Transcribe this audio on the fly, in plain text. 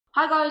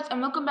Hi guys,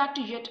 and welcome back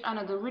to yet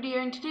another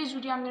video. In today's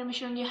video I'm going to be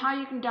showing you how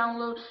you can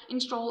download,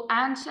 install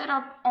and set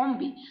up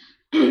Ombi.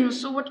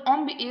 So what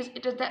Ombi is,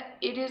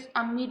 it is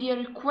a media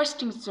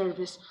requesting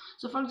service.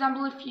 So for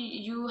example, if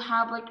you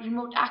have like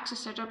remote access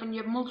set up and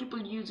you have multiple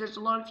users,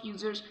 a lot of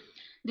users,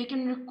 they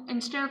can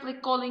instead of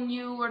like calling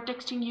you or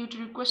texting you to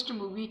request a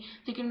movie,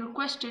 they can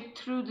request it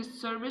through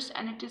this service,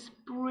 and it is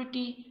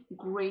pretty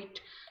great.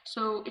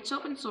 So it's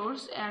open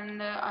source,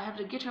 and I have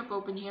the GitHub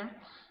open here.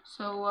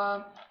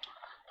 So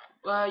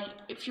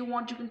if you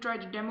want, you can try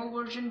the demo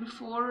version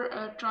before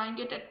trying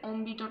it at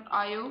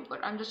ombi.io, but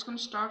I'm just going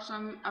to start. So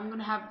I'm going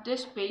to have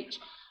this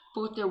page,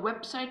 both their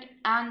website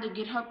and the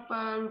GitHub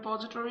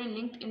repository,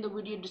 linked in the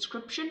video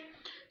description.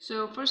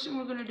 So first thing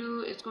we're going to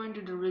do is going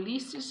to the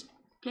releases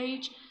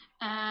page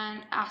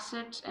and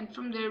assets, and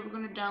from there we're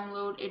going to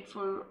download it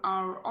for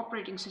our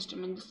operating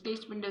system, in this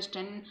case Windows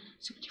 10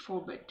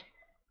 64-bit.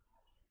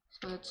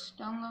 So let's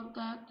download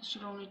that. This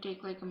should only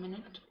take like a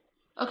minute.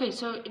 Okay,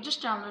 so it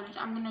just downloaded.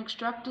 I'm going to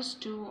extract this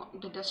to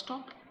the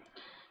desktop,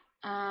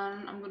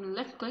 and I'm going to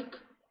left click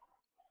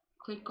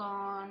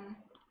on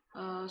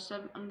I'm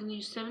going to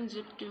use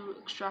 7-zip to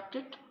extract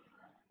it,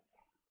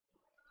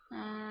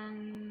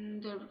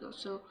 and there we go.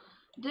 So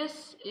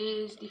this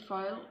is the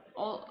file,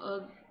 all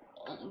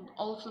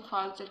of the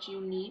files that you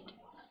need.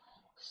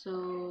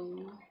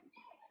 So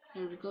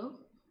here we go.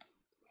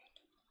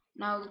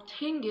 Now the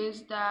thing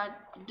is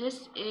that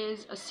this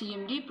is a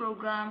CMD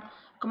program,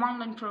 command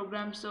line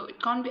program, so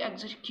it can't be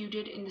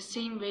executed in the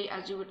same way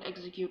as you would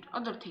execute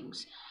other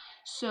things.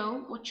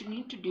 So what you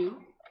need to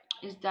do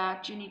is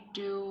that you need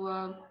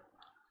to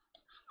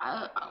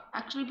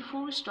actually,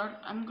 before we start,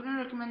 I'm going to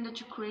recommend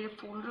that you create a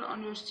folder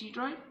on your C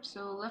drive.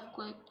 So left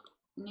click,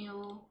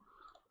 new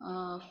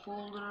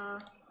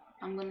folder.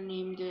 I'm going to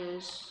name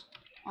this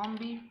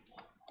Ombi,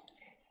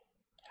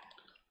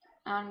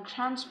 and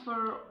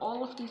transfer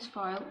all of these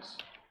files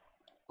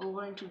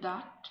over into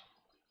that.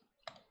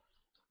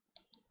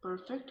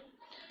 Perfect.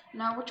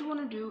 Now what you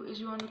want to do is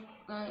you want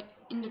to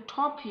in the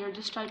top here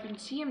just type in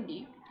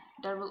cmd.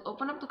 That will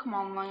open up the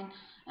command line,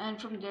 and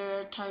from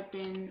there type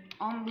in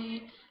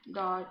ombi.exe.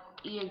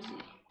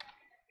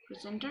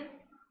 Press enter,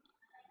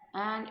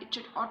 and it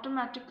should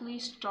automatically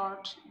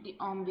start the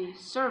Ombi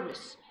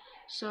service.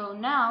 So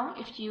now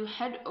if you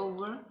head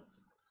over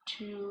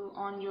to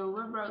on your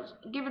web browser,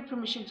 give it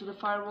permission to the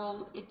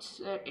firewall.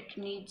 It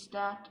needs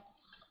that.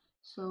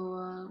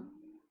 So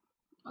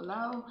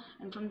allow,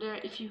 and from there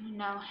if you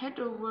now head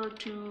over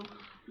to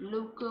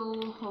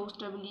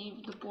localhost, I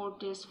believe the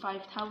port is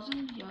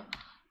 5000. Yeah,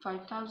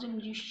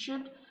 5000. You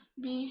should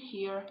be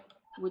here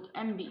with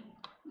Emby.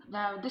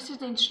 Now this is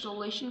the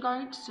installation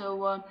guide.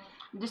 So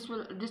this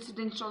is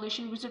the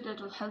installation wizard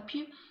that will help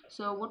you.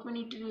 So what we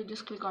need to do is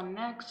just click on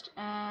next,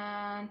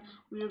 and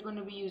we are going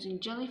to be using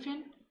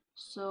Jellyfin.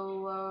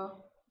 So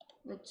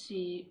let's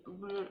see,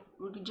 we're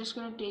just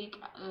going to take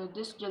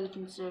this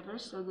Jellyfin server.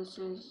 So this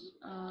is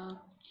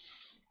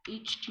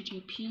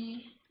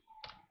HTTP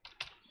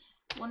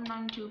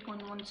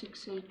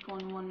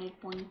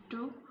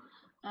 192.168.18.2,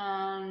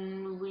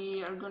 and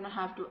we are going to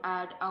have to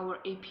add our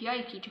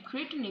API key. To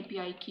create an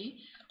API key,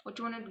 what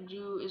you want to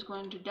do is go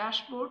into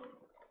dashboard,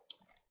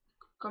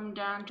 come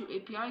down to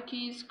API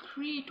keys,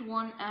 create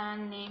one,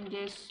 and name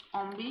this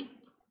Ombi.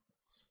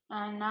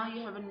 And now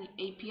you have an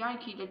API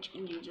key that you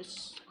can use.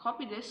 Just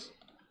copy this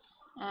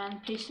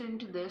and paste it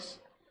into this,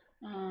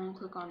 and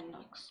click on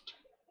next.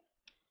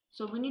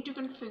 So we need to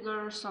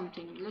configure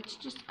something. Let's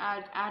just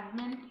add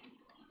admin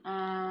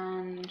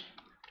and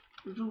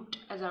root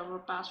as our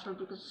password,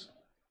 because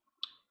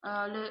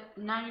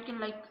now you can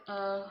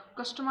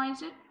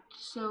customize it.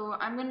 So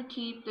I'm going to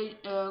keep the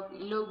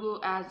logo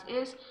as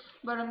is,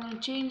 but I'm going to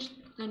change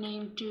the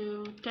name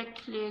to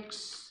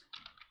Techflix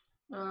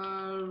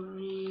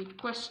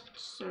request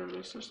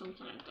service or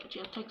something like that.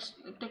 Yeah,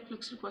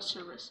 Techflix request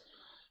service.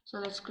 So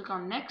let's click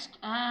on next,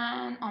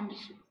 and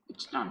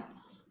it's done.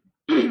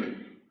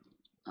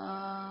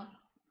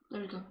 There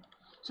we go.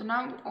 So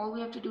now all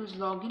we have to do is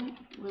log in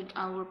with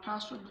our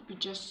password that we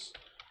just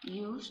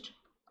used,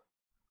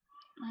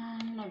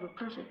 and never.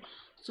 Perfect.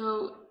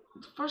 So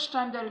the first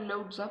time that it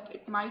loads up,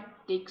 it might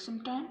take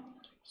some time.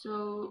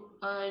 So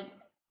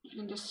you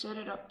can just set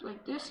it up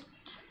like this.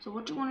 So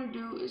what you want to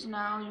do is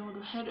now you want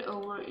to head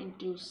over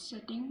into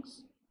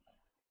settings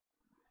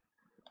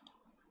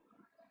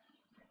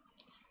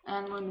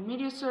and go into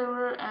media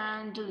server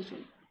and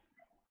Jellyfin.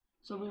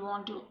 So we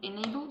want to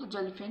enable the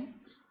Jellyfin,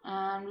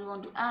 and we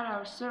want to add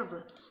our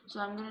server. So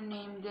I'm going to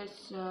name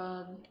this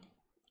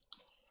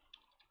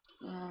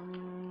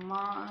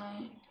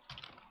my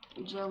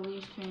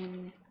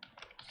Jellyfin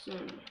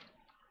server.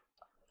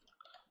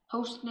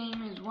 Host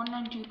name is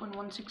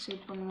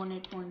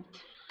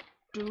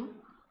 192.168.18.2,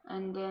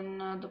 and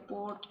then the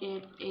port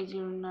is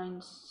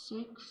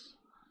A096,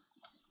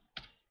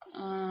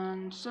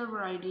 and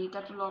server ID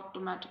that will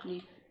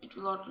automatically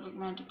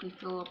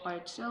fill up by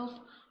itself.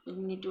 We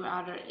need to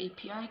add our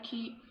API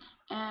key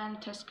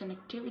and test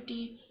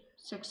connectivity,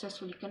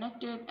 successfully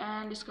connected,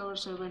 and discover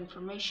server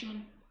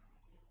information.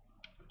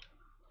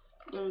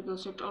 There we go.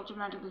 So it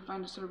automatically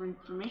finds the server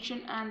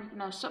information, and we can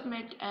now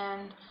submit,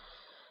 and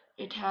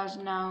it has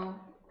now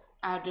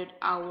added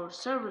our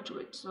server to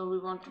it. So we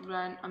want to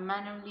run a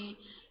manually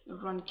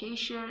run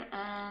cache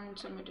and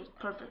submit it.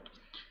 Perfect.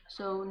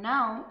 So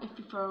now if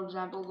we, for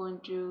example, going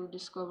to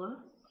discover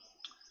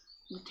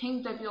the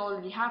things that we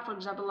already have, for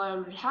example, I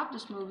already have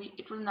this movie,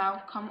 it will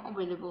now come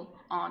available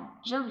on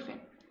Jellyfin.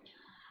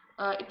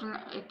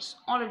 It's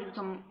already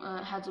become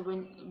has a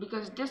win,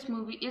 because this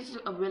movie is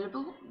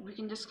available. We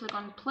can just click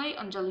on play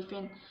on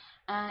Jellyfin,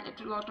 and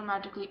it will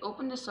automatically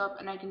open this up,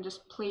 and I can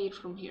just play it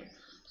from here.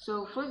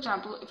 So for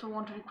example, if I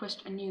want to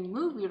request a new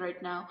movie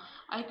right now,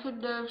 I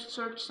could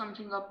search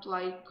something up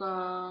like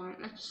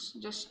let's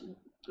just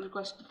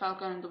request The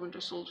Falcon and the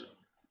Winter Soldier.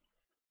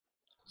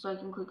 So I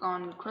can click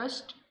on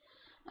request,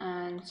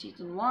 and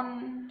season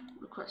 1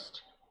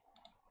 request.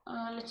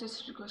 Let's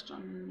just request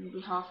on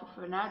behalf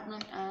of an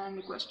admin and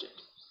request it.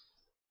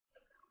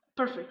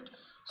 Perfect.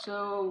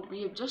 So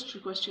we have just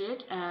requested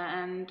it,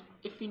 and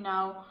if we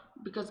now,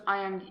 because I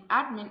am the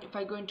admin, if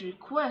I go into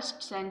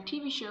requests and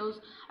TV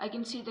shows, I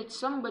can see that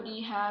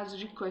somebody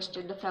has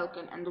requested The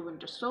Falcon and the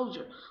Winter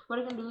Soldier. What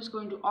I can do is go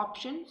into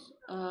options,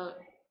 I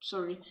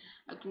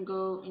can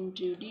go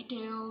into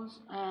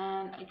details,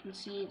 and I can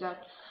see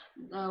that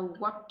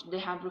what they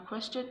have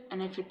requested,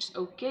 and if it's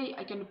okay,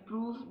 I can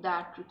approve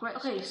that request.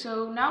 Okay,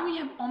 so now we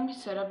have Ombi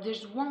set up.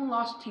 There's one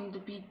last thing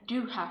that we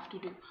do have to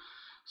do.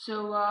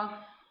 So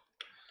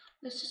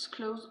let's just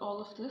close all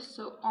of this.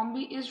 So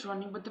Ombi is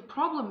running, but the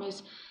problem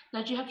is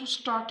that you have to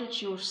start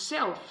it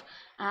yourself,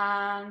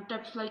 and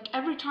that's like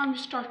every time you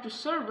start the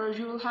server,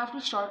 you will have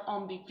to start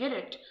Ombi with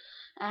it,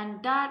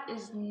 and that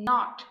is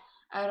not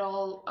at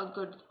all a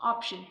good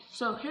option.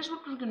 So here's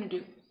what we're gonna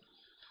do.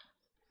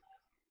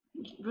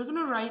 We're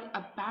gonna write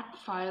a bat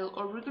file,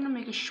 or we're gonna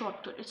make a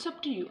shortcut. It's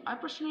up to you. I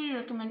personally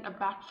recommend a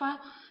bat file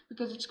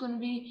because it's gonna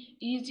be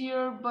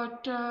easier,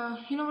 but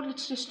you know what,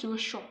 let's just do a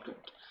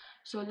shortcut.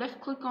 So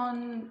left click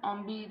on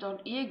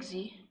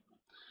ombi.exe,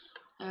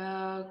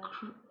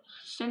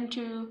 send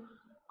to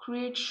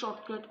create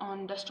shortcut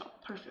on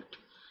desktop. Perfect.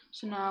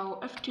 So now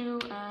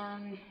F2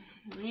 and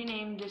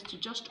rename this to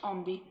just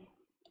Ombi,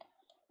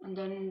 and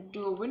then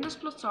do a Windows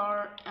plus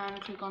R and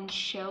click on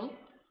shell,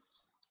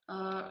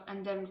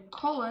 and then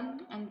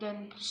colon, and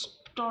then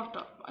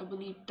startup. I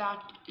believe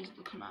that is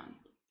the command.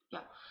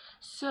 Yeah.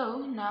 So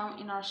now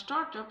in our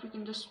startup, we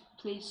can just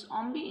place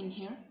Ombi in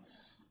here,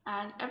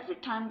 and every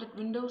time that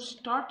Windows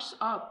starts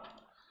up,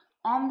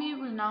 Ombi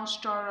will now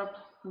start up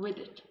with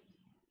it.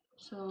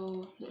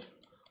 So there,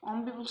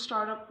 Ombi will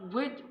start up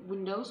with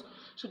Windows,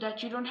 so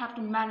that you don't have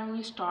to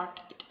manually start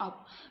it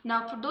up.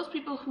 Now for those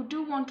people who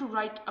do want to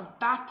write a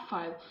bat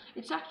file,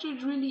 it's actually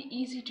really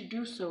easy to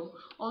do so.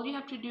 All you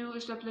have to do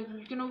is that, like,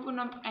 you can open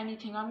up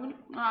anything.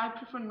 I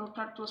prefer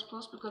Notepad++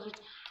 because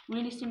it's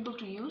really simple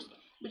to use,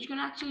 but you can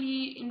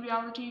actually, in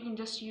reality, you can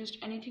just use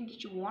anything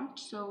that you want.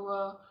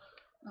 So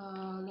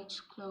let's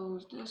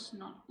close this,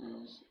 not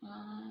this,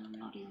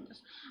 not even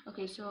this.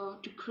 Okay, so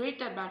to create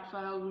that bat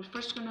file, we're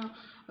first gonna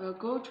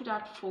go to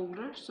that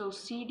folder, so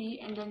cd,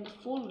 and then the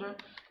folder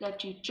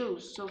that you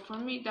chose. So for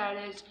me, that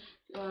is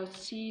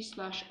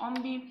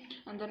c/ombi,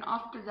 and then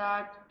after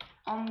that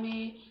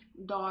ombi.exe.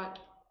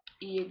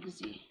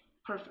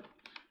 Perfect.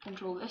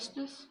 Control S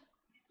this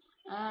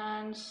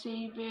and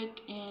save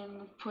it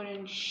in, put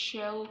in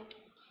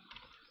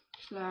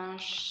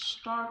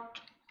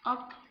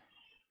shell/startup,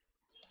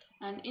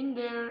 and in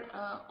there,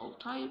 all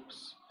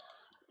types,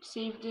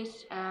 save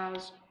this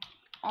as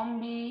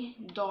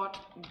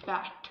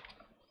ombi.bat.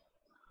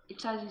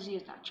 It's as easy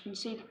as that. You can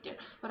save it there,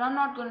 but I'm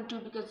not going to,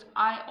 because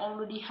I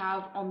already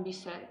have Ombi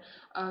set,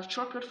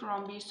 shortcut for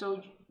Ombi, so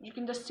you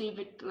can just save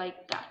it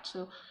like that.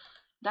 So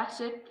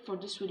that's it for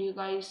this video,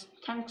 guys.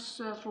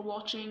 Thanks for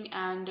watching,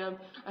 and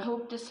I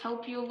hope this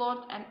helped you a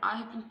lot. And I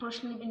have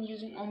personally been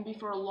using Ombi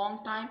for a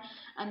long time,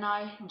 and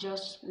I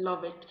just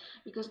love it,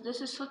 because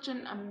this is such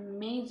an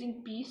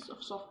amazing piece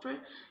of software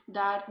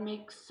that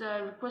makes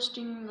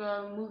requesting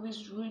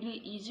movies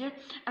really easier.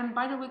 And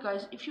by the way,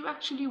 guys, if you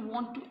actually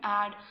want to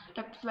add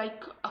that,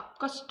 like, a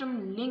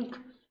custom link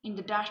in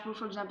the dashboard,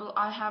 for example,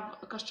 I have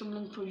a custom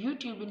link for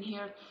YouTube in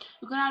here.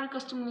 You can add a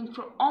custom link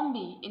for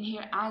Ombi in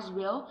here as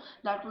well.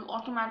 That will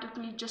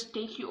automatically just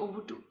take you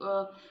over to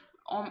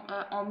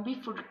Ombi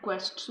for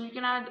request. So you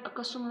can add a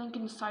custom link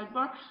in the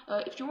sidebar.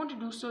 If you want to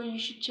do so, you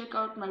should check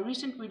out my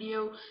recent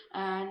video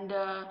and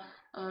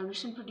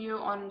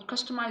on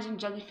customizing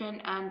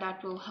Jellyfin, and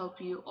that will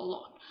help you a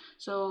lot.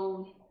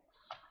 So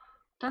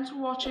thanks for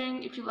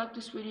watching. If you like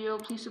this video,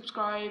 please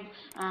subscribe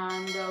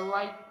and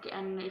like,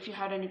 and if you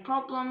had any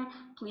problem,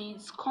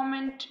 please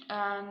comment,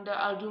 and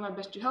I'll do my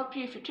best to help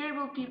you. If you're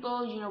terrible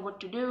people, you know what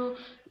to do.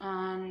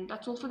 And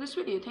that's all for this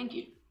video. Thank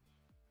you.